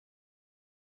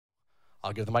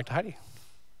I'll give the mic to Heidi.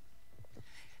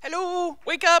 Hello,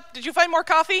 wake up. Did you find more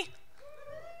coffee?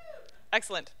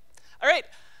 Excellent. All right,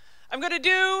 I'm going to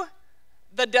do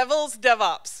the Devil's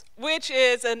DevOps, which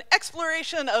is an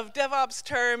exploration of DevOps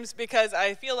terms because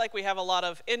I feel like we have a lot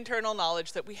of internal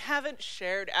knowledge that we haven't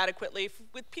shared adequately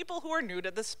with people who are new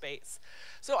to the space.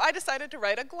 So I decided to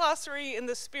write a glossary in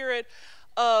the spirit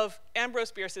of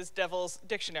Ambrose Bierce's Devil's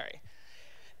Dictionary.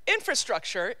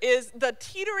 Infrastructure is the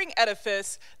teetering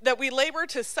edifice that we labor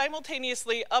to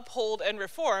simultaneously uphold and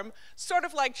reform, sort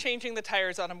of like changing the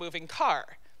tires on a moving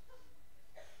car.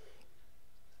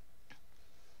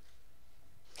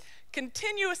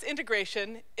 Continuous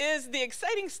integration is the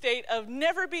exciting state of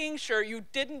never being sure you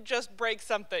didn't just break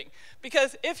something.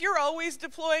 Because if you're always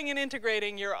deploying and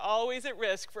integrating, you're always at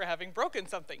risk for having broken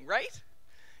something, right?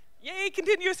 Yay,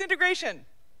 continuous integration.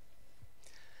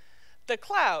 The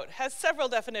cloud has several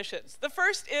definitions. The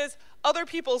first is other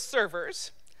people's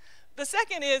servers. The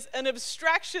second is an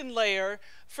abstraction layer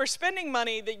for spending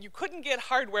money that you couldn't get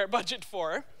hardware budget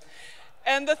for.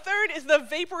 And the third is the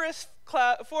vaporous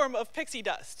form of pixie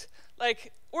dust.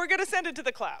 Like, we're going to send it to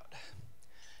the cloud.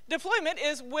 Deployment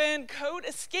is when code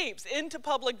escapes into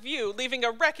public view, leaving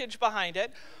a wreckage behind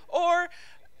it, or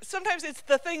sometimes it's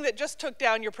the thing that just took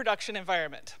down your production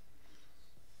environment.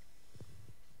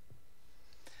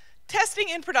 Testing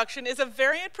in production is a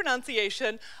variant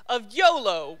pronunciation of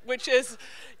YOLO, which is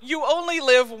you only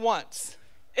live once.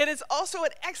 It is also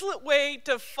an excellent way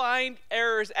to find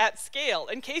errors at scale.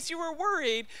 In case you were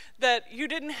worried that you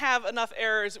didn't have enough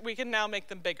errors, we can now make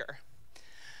them bigger.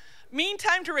 Mean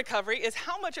time to recovery is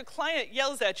how much a client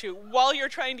yells at you while you're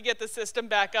trying to get the system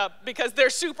back up because they're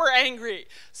super angry.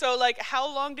 So like, how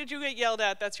long did you get yelled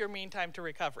at? That's your mean time to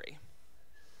recovery.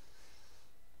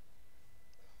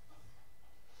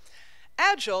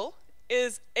 Agile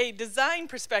is a design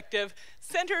perspective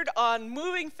centered on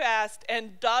moving fast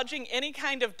and dodging any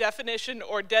kind of definition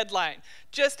or deadline.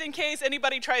 Just in case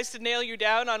anybody tries to nail you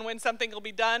down on when something will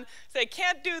be done, say,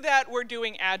 can't do that, we're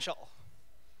doing Agile.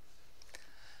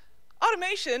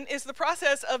 Automation is the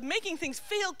process of making things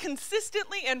fail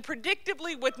consistently and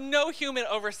predictably with no human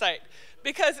oversight.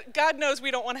 Because God knows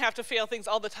we don't want to have to fail things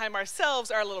all the time ourselves,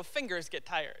 our little fingers get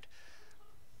tired.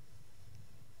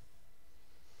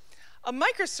 A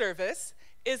microservice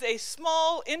is a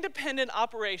small, independent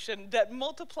operation that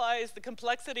multiplies the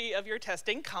complexity of your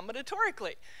testing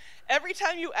combinatorically. Every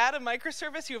time you add a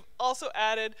microservice, you've also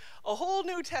added a whole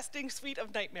new testing suite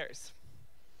of nightmares.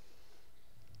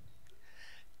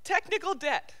 Technical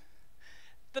debt,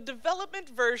 the development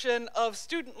version of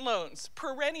student loans,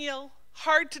 perennial,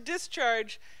 hard to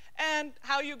discharge, and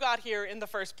how you got here in the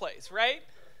first place, right?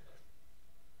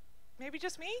 Maybe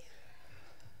just me?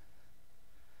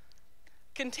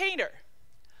 Container,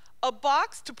 a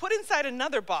box to put inside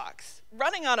another box,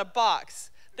 running on a box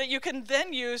that you can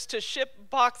then use to ship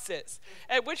boxes,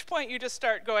 at which point you just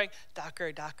start going,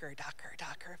 Docker, Docker, Docker,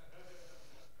 Docker.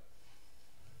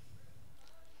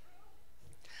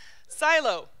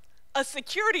 Silo, a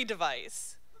security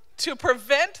device to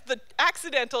prevent the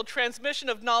accidental transmission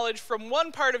of knowledge from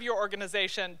one part of your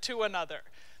organization to another.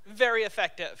 Very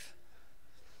effective.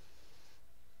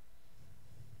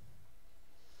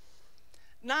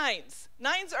 Nines.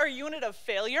 Nines are a unit of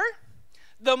failure.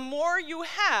 The more you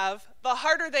have, the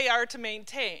harder they are to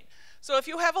maintain. So if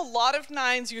you have a lot of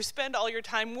nines, you spend all your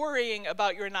time worrying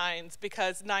about your nines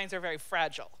because nines are very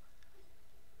fragile.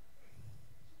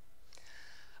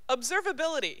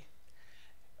 Observability.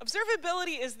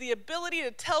 Observability is the ability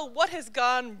to tell what has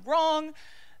gone wrong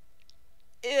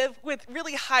with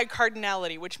really high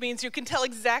cardinality, which means you can tell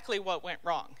exactly what went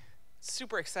wrong.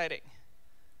 Super exciting.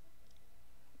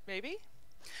 Maybe?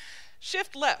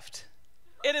 Shift left.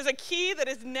 It is a key that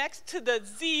is next to the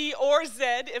Z or Z,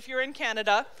 if you're in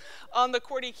Canada, on the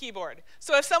QWERTY keyboard.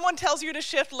 So if someone tells you to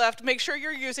shift left, make sure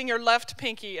you're using your left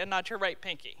pinky and not your right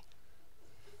pinky.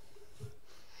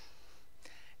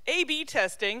 A/B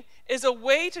testing is a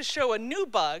way to show a new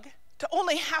bug to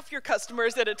only half your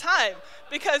customers at a time,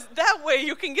 because that way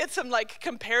you can get some like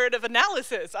comparative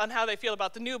analysis on how they feel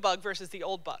about the new bug versus the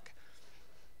old bug.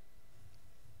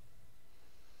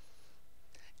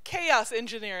 Chaos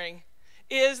engineering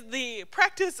is the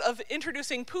practice of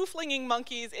introducing poo-flinging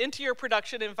monkeys into your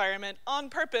production environment on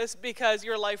purpose because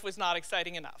your life was not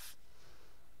exciting enough.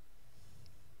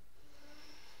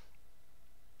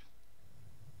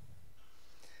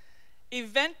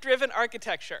 Event-driven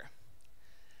architecture.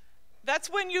 That's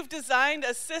when you've designed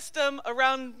a system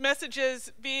around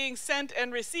messages being sent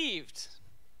and received.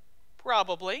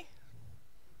 Probably.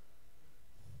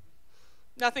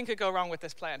 Nothing could go wrong with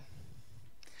this plan.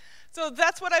 So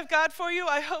that's what I've got for you.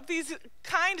 I hope these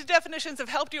kind definitions have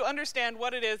helped you understand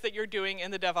what it is that you're doing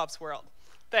in the DevOps world.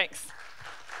 Thanks.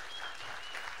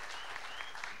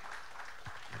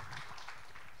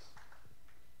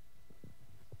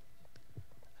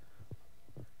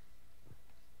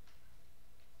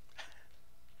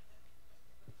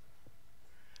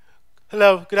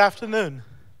 Hello, good afternoon.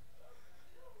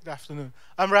 Good afternoon.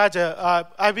 I'm Raja.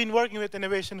 I've been working with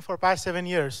innovation for past 7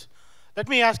 years. Let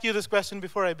me ask you this question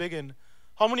before I begin.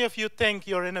 How many of you think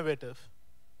you're innovative?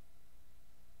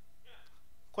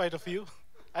 Quite a few.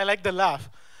 I like the laugh.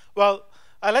 Well,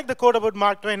 I like the quote about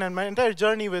Mark Twain, and my entire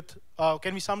journey with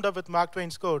can be summed up with Mark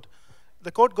Twain's quote.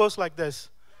 The quote goes like this: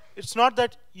 "It's not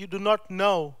that you do not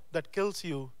know that kills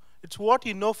you. It's what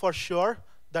you know for sure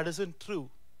that isn't true."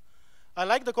 I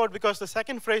like the quote because the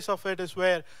second phrase of it is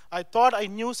where I thought I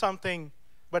knew something,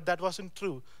 but that wasn't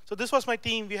true. So this was my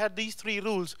team. We had these 3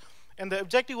 rules. And the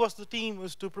objective was the team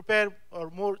was to prepare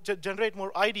or generate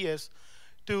more ideas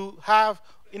to have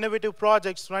innovative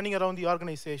projects running around the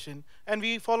organization. And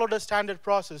we followed a standard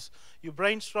process. You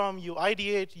brainstorm, you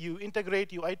ideate, you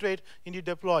integrate, you iterate, and you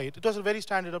deploy it. It was a very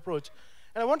standard approach.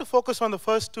 And I want to focus on the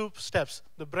first 2 steps,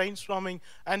 the brainstorming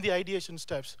and the ideation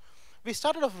steps. We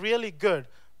started off really good.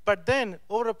 But then,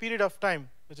 over a period of time,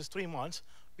 which is 3 months,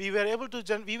 we weren't able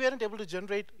to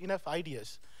generate enough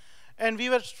ideas. And we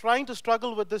were trying to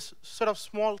struggle with this sort of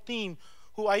small team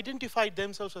who identified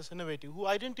themselves as innovative, who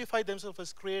identified themselves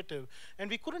as creative. And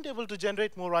we couldn't able to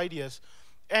generate more ideas.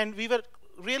 And we were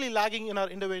really lagging in our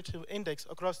innovative index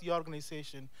across the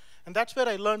organization. And that's where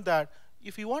I learned that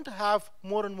if you want to have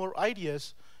more and more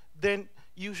ideas, then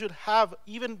you should have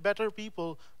even better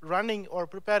people running or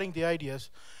preparing the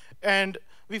ideas. And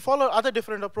we followed other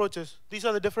different approaches. These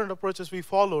are the different approaches we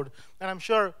followed. And I'm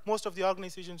sure most of the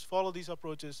organizations follow these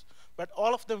approaches. But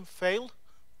all of them failed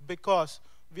because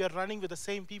we are running with the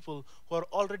same people who are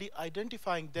already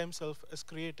identifying themselves as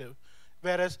creative.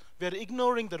 Whereas we are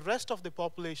ignoring the rest of the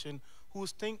population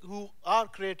who are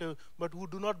creative, but who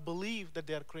do not believe that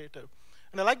they are creative.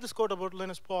 And I like this quote about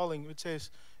Linus Pauling, which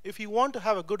says, if you want to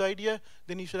have a good idea,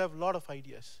 then you should have a lot of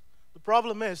ideas. The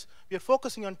problem is, we are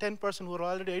focusing on 10% who are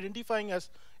already identifying as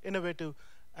innovative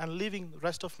and leaving the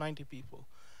rest of 90 people.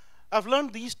 I've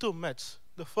learned these 2 myths.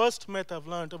 The first myth I've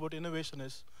learned about innovation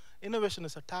is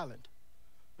a talent,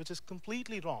 which is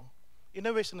completely wrong.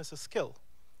 Innovation is a skill.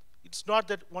 It's not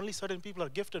that only certain people are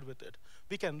gifted with it.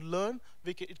 We can learn,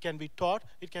 it can be taught,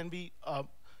 it can be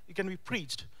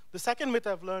preached. The second myth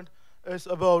I've learned is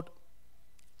about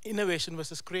innovation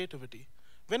versus creativity.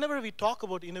 Whenever we talk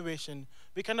about innovation,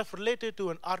 we kind of relate it to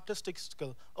an artistic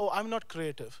skill. Oh, I'm not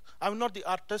creative. I'm not the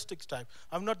artistic type.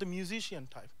 I'm not the musician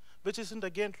type, which isn't,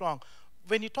 again, wrong.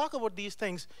 When you talk about these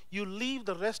things, you leave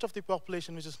the rest of the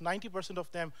population, which is 90% of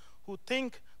them, who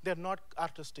think they're not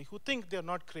artistic, who think they're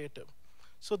not creative.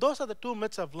 So those are the 2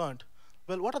 myths I've learned.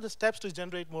 Well, what are the steps to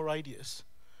generate more ideas?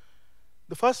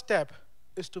 The first step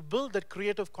is to build that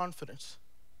creative confidence.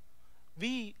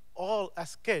 We all,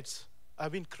 as kids,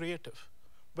 have been creative.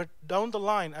 But down the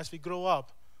line, as we grow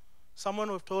up, someone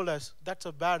would have told us, that's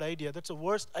a bad idea. That's the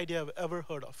worst idea I've ever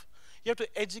heard of. You have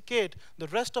to educate the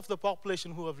rest of the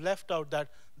population who have left out that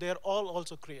they're all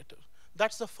also creative.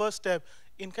 That's the first step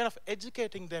in kind of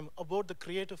educating them about the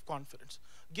creative confidence,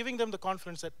 giving them the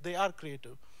confidence that they are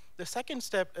creative. The second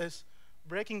step is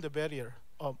breaking the barrier.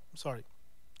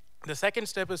 The second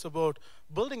step is about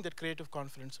building that creative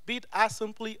confidence, be it as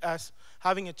simply as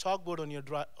having a chalkboard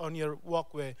on your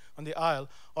walkway, on the aisle,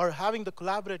 or having the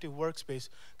collaborative workspace.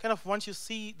 Kind of once you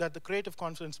see that the creative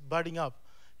confidence budding up,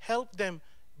 help them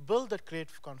build that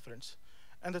creative confidence.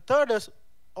 And the third is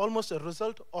almost a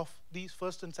result of these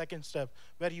first and second step,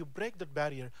 where you break that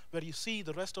barrier, where you see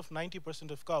the rest of 90%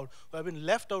 of crowd who have been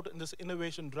left out in this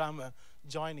innovation drama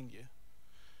joining you.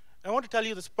 I want to tell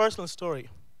you this personal story.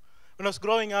 When I was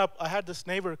growing up, I had this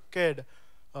neighbor kid.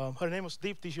 Her name was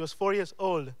Deepthi. She was 4 years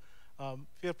old.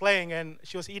 We were playing, and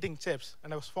she was eating chips,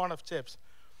 and I was fond of chips.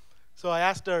 So I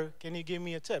asked her, can you give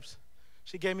me a chips?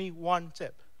 She gave me 1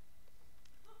 chip.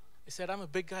 I said, I'm a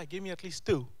big guy. Give me at least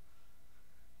 2.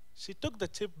 She took the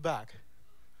chip back,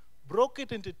 broke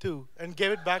it into 2, and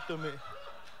gave it back to me.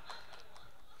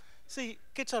 See,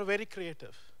 kids are very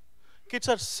creative. Kids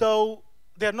are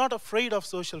they're not afraid of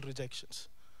social rejections.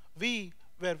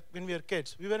 When we were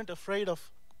kids, we weren't afraid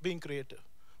of being creative.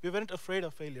 We weren't afraid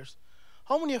of failures.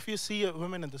 How many of you see a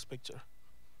woman in this picture?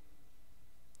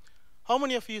 How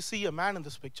many of you see a man in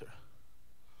this picture?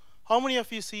 How many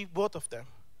of you see both of them?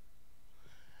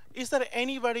 Is there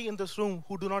anybody in this room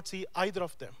who do not see either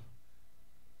of them?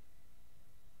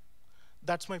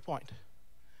 That's my point.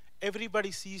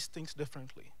 Everybody sees things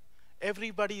differently.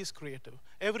 Everybody is creative.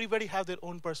 Everybody have their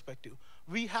own perspective.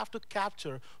 We have to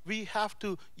capture, we have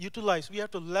to utilize, we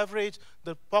have to leverage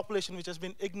the population which has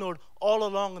been ignored all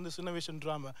along in this innovation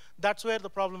drama. That's where the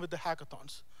problem with the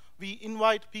hackathons. We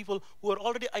invite people who are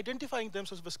already identifying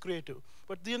themselves as creative,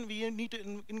 but then we need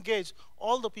to engage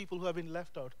all the people who have been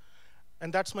left out.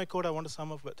 And that's my quote I want to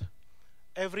sum up with.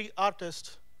 Every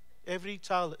artist, every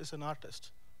child is an artist.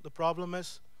 The problem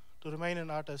is to remain an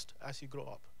artist as you grow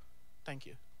up. Thank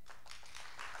you.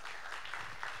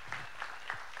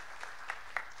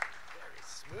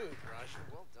 Smooth, Raj.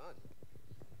 Well done.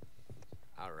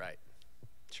 All right.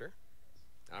 Sure?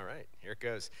 All right. Here it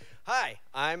goes. Hi,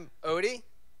 I'm Odie.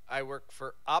 I work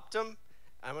for Optum.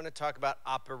 I'm going to talk about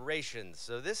operations.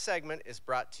 So this segment is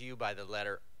brought to you by the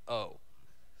letter O.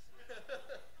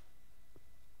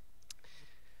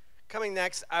 Coming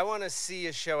next, I want to see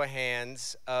a show of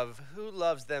hands of who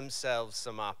loves themselves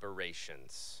some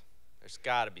operations. There's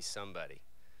got to be somebody.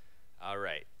 All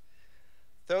right.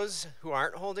 Those who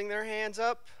aren't holding their hands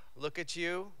up, look at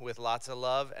you with lots of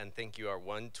love and think you are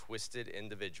one twisted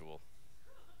individual.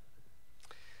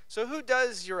 So who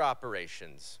does your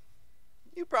operations?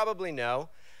 You probably know.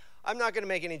 I'm not going to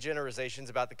make any generalizations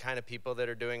about the kind of people that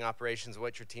are doing operations,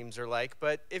 what your teams are like,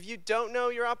 but if you don't know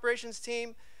your operations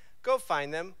team, go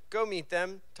find them, go meet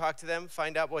them, talk to them,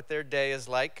 find out what their day is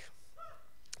like.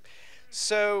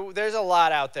 So there's a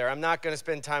lot out there. I'm not going to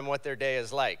spend time on what their day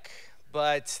is like.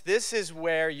 But this is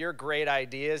where your great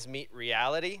ideas meet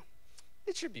reality.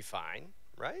 It should be fine,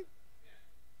 right?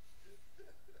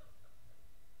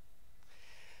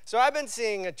 So I've been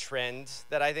seeing a trend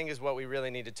that I think is what we really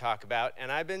need to talk about,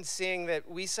 and I've been seeing that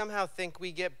we somehow think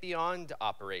we get beyond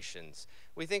operations.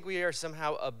 We think we are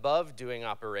somehow above doing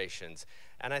operations,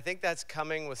 and I think that's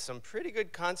coming with some pretty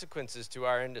good consequences to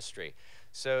our industry.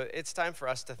 So it's time for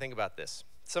us to think about this.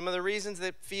 Some of the reasons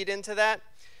that feed into that: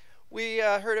 we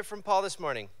heard it from Paul this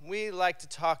morning. We like to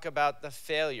talk about the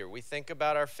failure. We think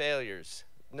about our failures.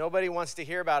 Nobody wants to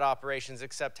hear about operations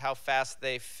except how fast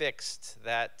they fixed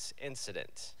that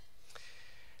incident.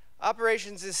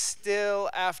 Operations is still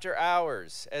after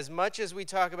hours. As much as we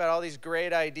talk about all these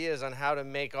great ideas on how to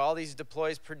make all these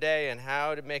deploys per day and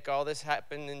how to make all this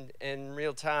happen in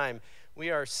real time, we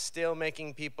are still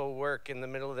making people work in the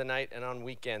middle of the night and on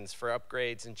weekends for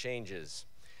upgrades and changes.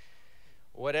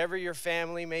 Whatever your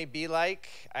family may be like,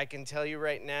 I can tell you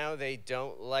right now, they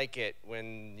don't like it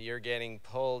when you're getting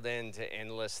pulled into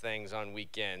endless things on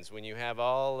weekends. When you have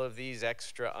all of these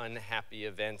extra unhappy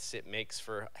events, it makes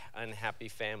for unhappy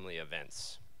family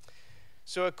events.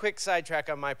 So a quick sidetrack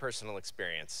on my personal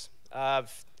experience.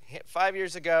 5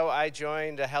 years ago, I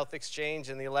joined a health exchange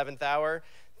in the 11th hour,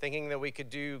 thinking that we could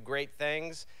do great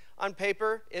things. On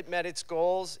paper, it met its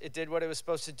goals, it did what it was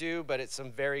supposed to do, but at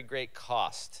some very great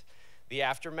cost. The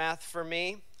aftermath for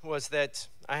me was that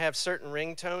I have certain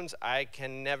ringtones I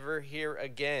can never hear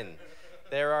again.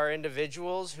 There are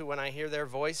individuals who, when I hear their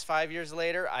voice 5 years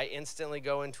later, I instantly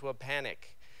go into a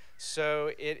panic.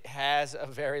 So it has a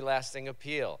very lasting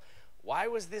appeal. Why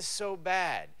was this so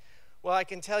bad? Well, I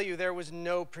can tell you there was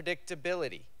no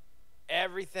predictability.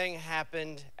 Everything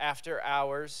happened after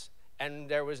hours, and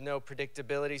there was no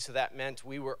predictability, so that meant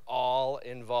we were all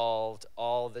involved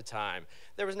all the time.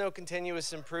 There was no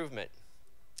continuous improvement.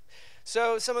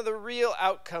 So some of the real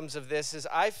outcomes of this is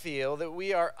I feel that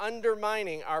we are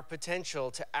undermining our potential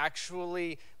to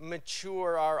actually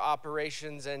mature our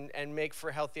operations and make for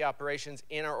healthy operations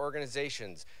in our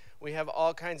organizations. We have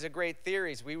all kinds of great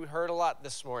theories. We heard a lot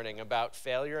this morning about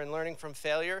failure and learning from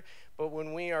failure, but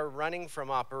when we are running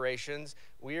from operations,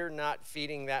 we are not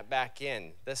feeding that back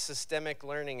in. The systemic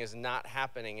learning is not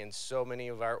happening in so many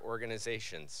of our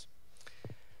organizations.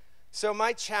 So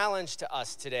my challenge to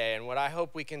us today, and what I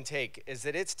hope we can take, is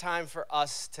that it's time for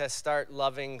us to start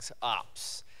loving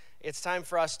ops. It's time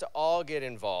for us to all get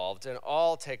involved and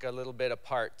all take a little bit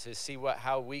apart to see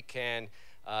how we can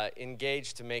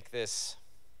engage to make this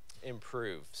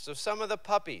improve. So some of the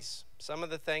puppies, some of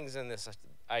the things in this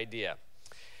idea.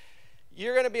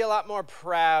 You're going to be a lot more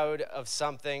proud of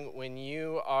something when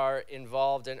you are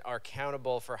involved and are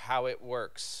accountable for how it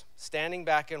works. Standing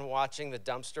back and watching the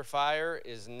dumpster fire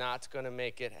is not going to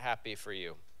make it happy for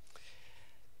you.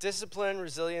 Discipline,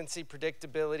 resiliency,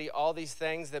 predictability, all these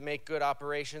things that make good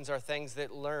operations are things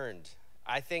that learned.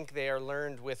 I think they are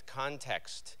learned with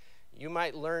context. You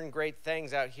might learn great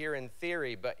things out here in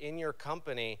theory, but in your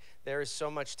company, there is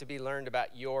so much to be learned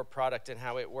about your product and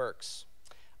how it works.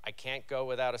 I can't go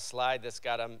without a slide that's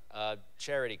got a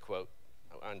charity quote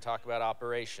and talk about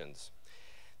operations.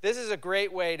 This is a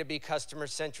great way to be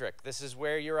customer-centric. This is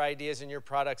where your ideas and your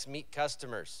products meet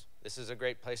customers. This is a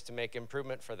great place to make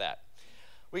improvement for that.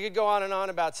 We could go on and on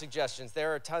about suggestions.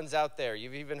 There are tons out there.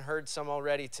 You've even heard some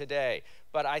already today.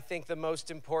 But I think the most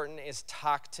important is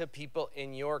talk to people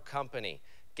in your company.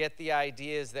 Get the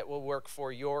ideas that will work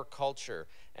for your culture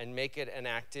and make it an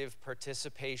active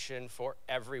participation for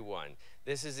everyone.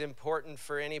 This is important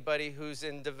for anybody who's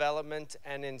in development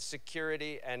and in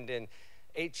security and in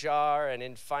HR and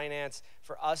in finance.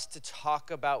 For us to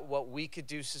talk about what we could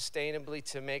do sustainably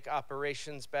to make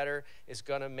operations better is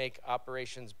going to make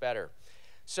operations better.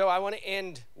 So I want to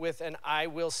end with an I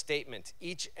will statement.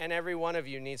 Each and every one of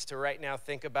you needs to right now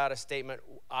think about a statement.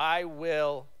 I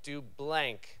will do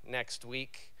blank next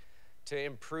week to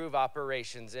improve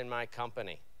operations in my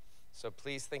company. So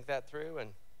please think that through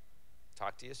and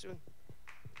talk to you soon.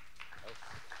 Thank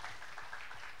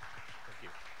you.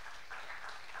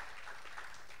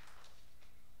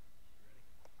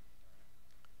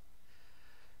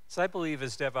 So I believe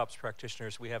as DevOps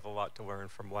practitioners, we have a lot to learn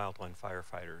from Wildland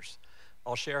firefighters.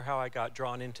 I'll share how I got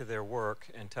drawn into their work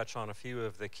and touch on a few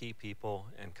of the key people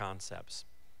and concepts.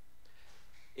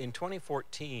 In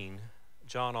 2014,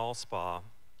 John Allspaw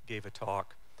gave a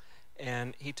talk,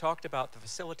 and he talked about the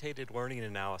facilitated learning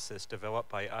analysis developed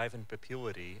by Ivan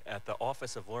Populity at the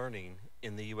Office of Learning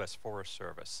in the U.S. Forest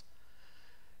Service.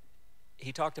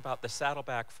 He talked about the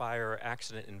Saddleback Fire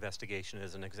accident investigation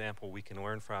as an example we can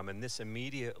learn from, and this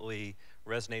immediately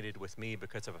resonated with me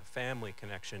because of a family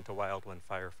connection to Wildland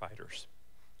firefighters.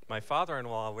 My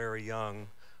father-in-law, Larry Young,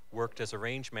 worked as a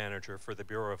range manager for the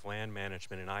Bureau of Land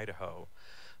Management in Idaho,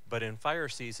 but in fire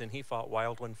season, he fought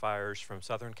wildland fires from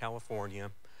Southern California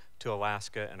to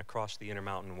Alaska and across the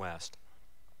Intermountain West.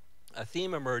 A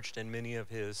theme emerged in many of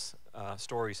his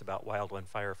stories about wildland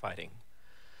firefighting.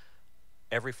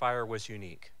 Every fire was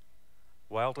unique.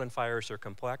 Wildland fires are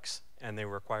complex and they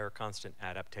require constant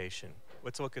adaptation.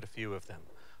 Let's look at a few of them.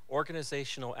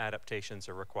 Organizational adaptations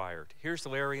are required. Here's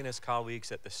Larry and his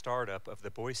colleagues at the startup of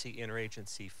the Boise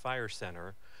Interagency Fire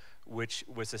Center, which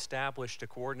was established to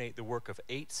coordinate the work of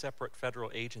 8 separate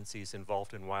federal agencies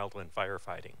involved in wildland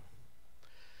firefighting.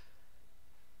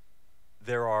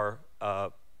 There are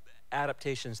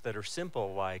adaptations that are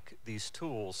simple, like these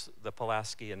tools, the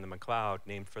Pulaski and the McLeod,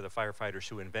 named for the firefighters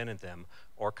who invented them,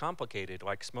 or complicated,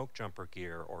 like smoke jumper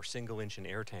gear or single-engine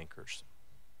air tankers.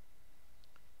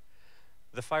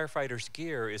 The firefighter's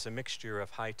gear is a mixture of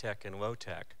high-tech and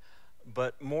low-tech,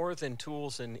 but more than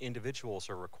tools and individuals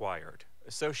are required.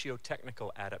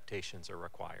 Socio-technical adaptations are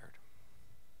required.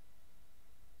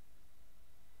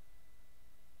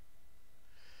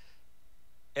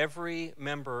 Every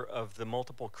member of the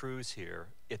multiple crews here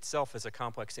itself is a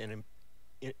complex and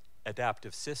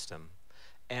adaptive system,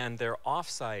 and their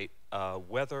off-site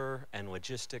weather and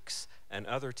logistics and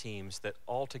other teams that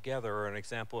all together are an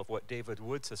example of what David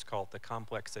Woods has called the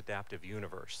complex adaptive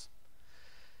universe.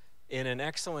 In an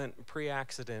excellent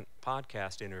pre-accident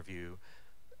podcast interview,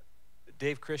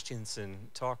 Dave Christensen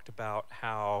talked about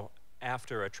how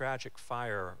after a tragic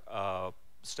fire,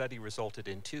 study resulted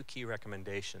in 2 key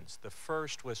recommendations. The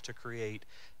first was to create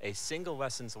a single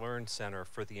lessons learned center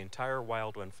for the entire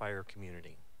wildland fire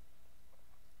community.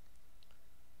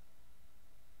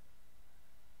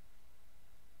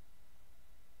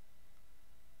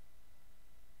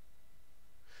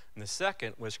 And the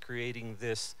second was creating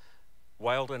this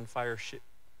wildland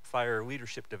fire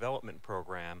leadership development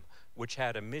program, which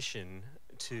had a mission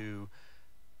to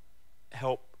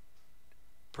help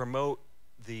promote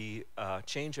the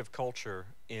change of culture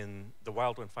in the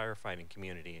wildland firefighting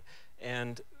community.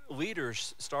 And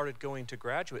leaders started going to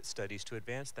graduate studies to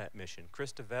advance that mission.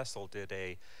 Krista Vessel did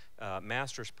a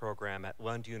master's program at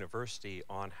Lund University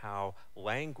on how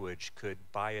language could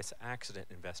bias accident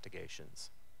investigations.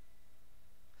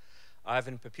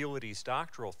 Ivan Populity's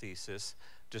doctoral thesis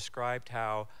described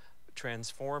how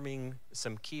transforming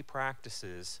some key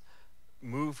practices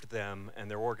moved them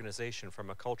and their organization from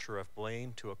a culture of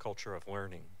blame to a culture of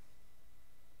learning.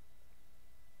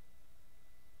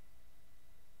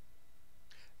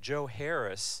 Joe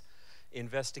Harris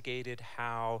investigated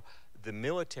how the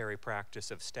military practice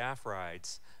of staff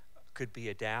rides could be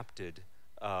adapted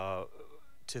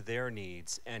to their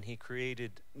needs, and he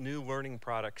created new learning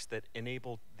products that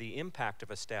enabled the impact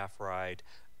of a staff ride,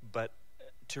 but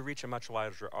to reach a much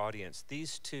larger audience.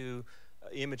 These 2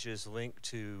 images link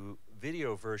to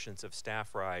video versions of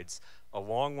staff rides, a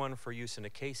long one for use in a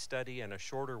case study and a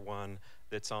shorter one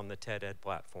that's on the TED-Ed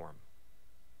platform.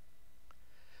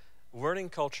 Learning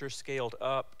culture scaled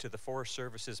up to the Forest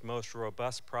Service's most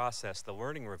robust process, the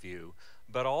learning review,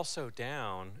 but also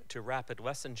down to rapid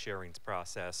lesson sharing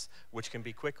process, which can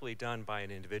be quickly done by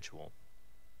an individual.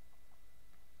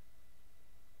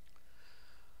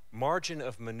 Margin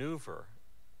of maneuver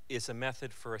is a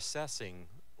method for assessing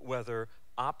whether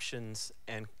options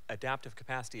and adaptive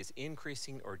capacity is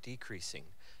increasing or decreasing.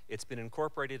 It's been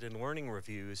incorporated in learning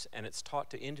reviews, and it's taught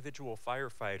to individual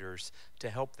firefighters to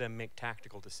help them make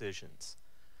tactical decisions.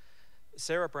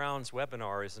 Sarah Brown's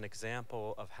webinar is an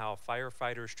example of how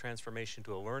firefighters' transformation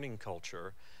to a learning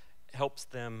culture helps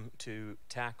them to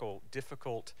tackle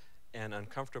difficult and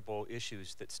uncomfortable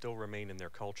issues that still remain in their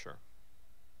culture.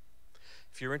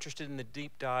 If you're interested in the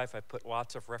deep dive, I put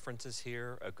lots of references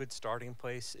here. A good starting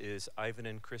place is Ivan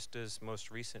and Krista's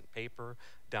most recent paper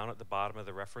down at the bottom of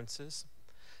the references.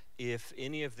 If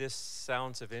any of this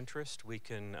sounds of interest, we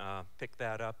can pick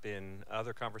that up in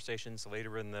other conversations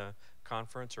later in the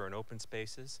conference or in open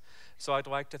spaces. So I'd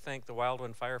like to thank the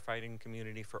Wildland firefighting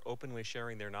community for openly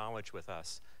sharing their knowledge with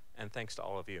us, and thanks to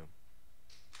all of you.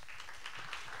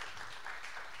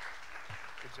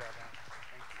 Good job, Matt.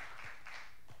 Thank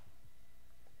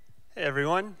you. Hey,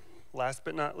 everyone. Last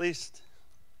but not least,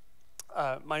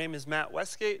 my name is Matt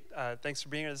Westgate. Thanks for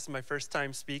being here. This is my first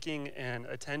time speaking and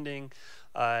attending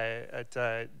at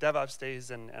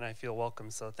DevOpsDays, and I feel welcome,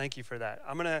 so thank you for that.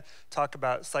 I'm going to talk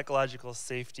about psychological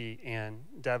safety and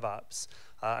DevOps.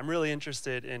 I'm really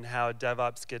interested in how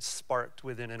DevOps gets sparked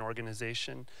within an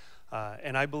organization,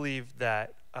 and I believe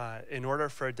that in order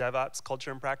for a DevOps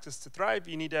culture and practice to thrive,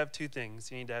 you need to have two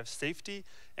things. You need to have safety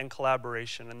and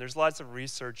collaboration, and there's lots of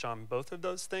research on both of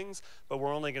those things, but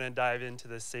we're only going to dive into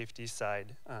the safety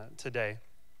side today.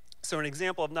 So an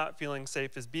example of not feeling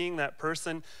safe is being that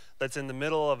person that's in the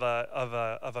middle of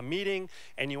a meeting,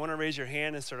 and you want to raise your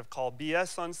hand and sort of call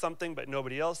BS on something, but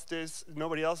nobody else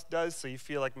does, so you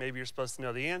feel like maybe you're supposed to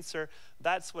know the answer.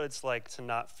 That's what it's like to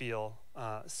not feel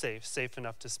safe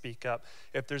enough to speak up.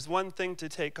 If there's one thing to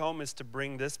take home, is to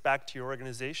bring this back to your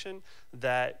organization,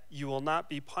 that you will not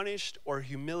be punished or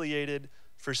humiliated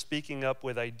for speaking up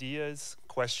with ideas,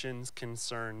 questions,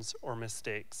 concerns, or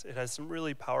mistakes. It has some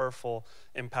really powerful,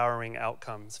 empowering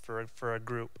outcomes for a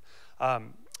group.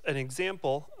 An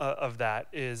example of that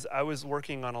is I was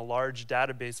working on a large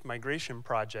database migration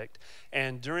project,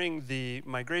 and during the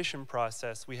migration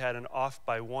process, we had an off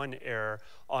by one error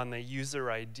on the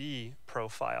user ID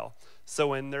profile. So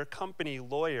when their company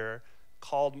lawyer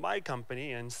called my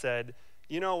company and said,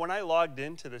 you know, when I logged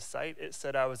into the site, it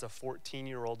said I was a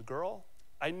 14-year-old girl,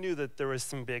 I knew that there was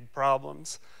some big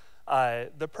problems.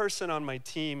 The person on my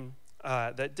team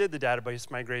that did the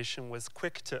database migration was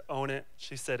quick to own it.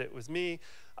 She said, it was me.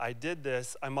 I did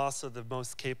this. I'm also the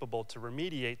most capable to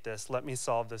remediate this. Let me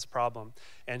solve this problem.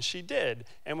 And she did.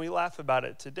 And we laugh about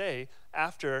it today.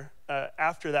 After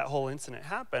that whole incident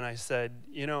happened, I said,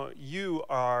 you know, you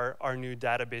are our new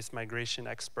database migration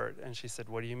expert. And she said,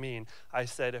 what do you mean? I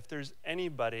said, if there's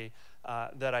anybody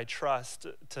that I trust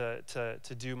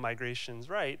to do migrations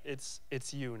right,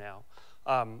 it's you now.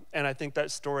 And I think that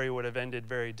story would have ended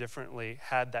very differently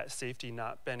had that safety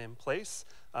not been in place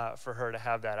for her to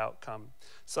have that outcome.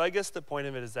 So I guess the point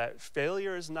of it is that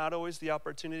failure is not always the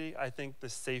opportunity. I think the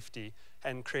safety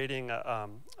and creating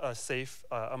a safe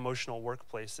emotional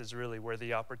workplace is really where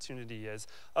the opportunity is.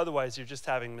 Otherwise, you're just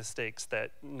having mistakes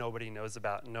that nobody knows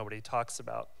about and nobody talks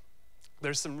about.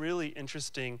 There's some really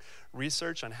interesting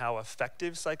research on how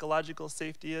effective psychological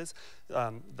safety is.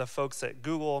 The folks at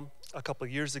Google a couple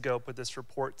of years ago put this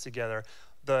report together.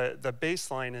 The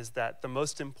baseline is that the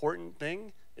most important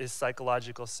thing is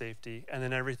psychological safety, and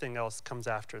then everything else comes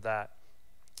after that.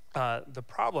 The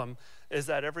problem is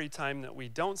that every time that we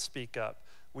don't speak up,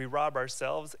 we rob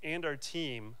ourselves and our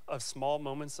team of small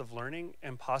moments of learning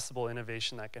and possible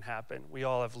innovation that can happen. We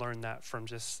all have learned that from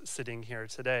just sitting here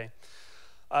today.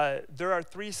 There are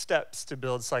 3 steps to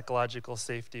build psychological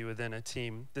safety within a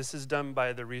team. This is done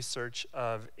by the research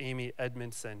of Amy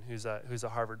Edmondson, who's a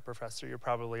Harvard professor. You're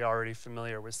probably already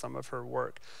familiar with some of her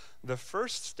work. The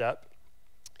first step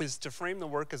is to frame the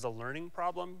work as a learning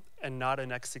problem and not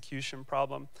an execution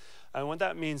problem. And what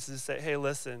that means is to say, hey,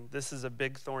 listen, this is a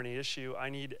big thorny issue. I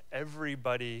need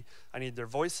everybody, I need their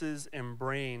voices and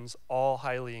brains all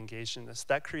highly engaged in this.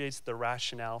 That creates the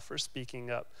rationale for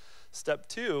speaking up. Step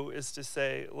 2 is to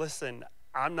say, listen,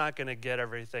 I'm not going to get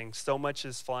everything. So much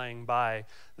is flying by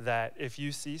that if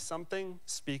you see something,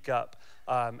 speak up.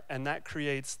 And that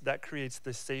creates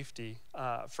the safety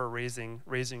for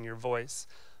raising your voice.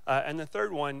 And the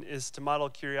third one is to model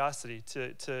curiosity,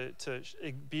 to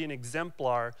be an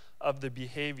exemplar of the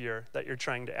behavior that you're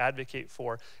trying to advocate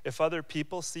for. If other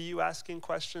people see you asking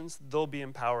questions, they'll be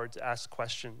empowered to ask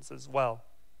questions as well.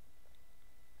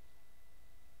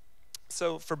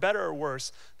 So for better or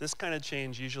worse, this kind of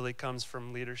change usually comes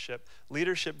from leadership.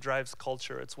 Leadership drives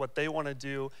culture. It's what they want to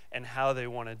do and how they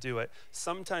want to do it.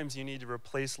 Sometimes you need to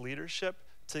replace leadership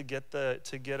to get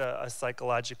a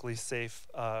psychologically safe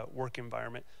work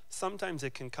environment. Sometimes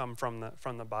it can come from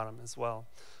the bottom as well.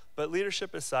 But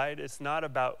leadership aside, it's not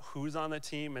about who's on the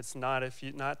team. It's not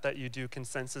that you do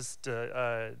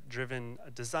consensus-driven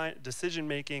decision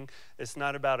making. It's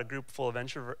not about a group full of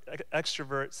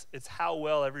extroverts. It's how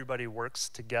well everybody works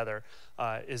together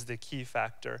is the key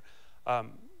factor.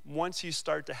 Once you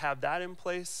start to have that in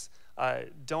place,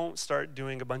 don't start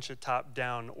doing a bunch of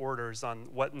top-down orders on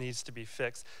what needs to be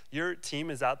fixed. Your team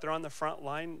is out there on the front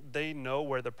line. They know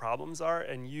where the problems are,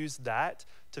 and use that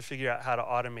to figure out how to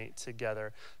automate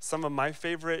together. Some of my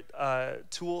favorite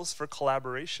tools for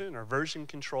collaboration are version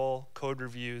control, code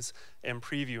reviews, and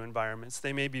preview environments.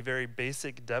 They may be very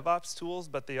basic DevOps tools,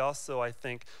 but they also, I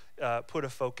think, put a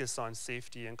focus on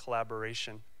safety and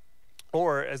collaboration.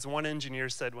 Or, as one engineer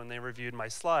said when they reviewed my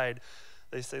slide,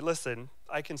 they say, listen,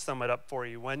 I can sum it up for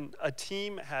you. When a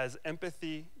team has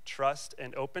empathy, trust,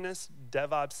 and openness,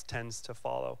 DevOps tends to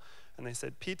follow. And they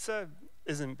said, pizza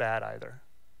isn't bad either.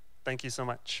 Thank you so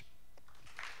much.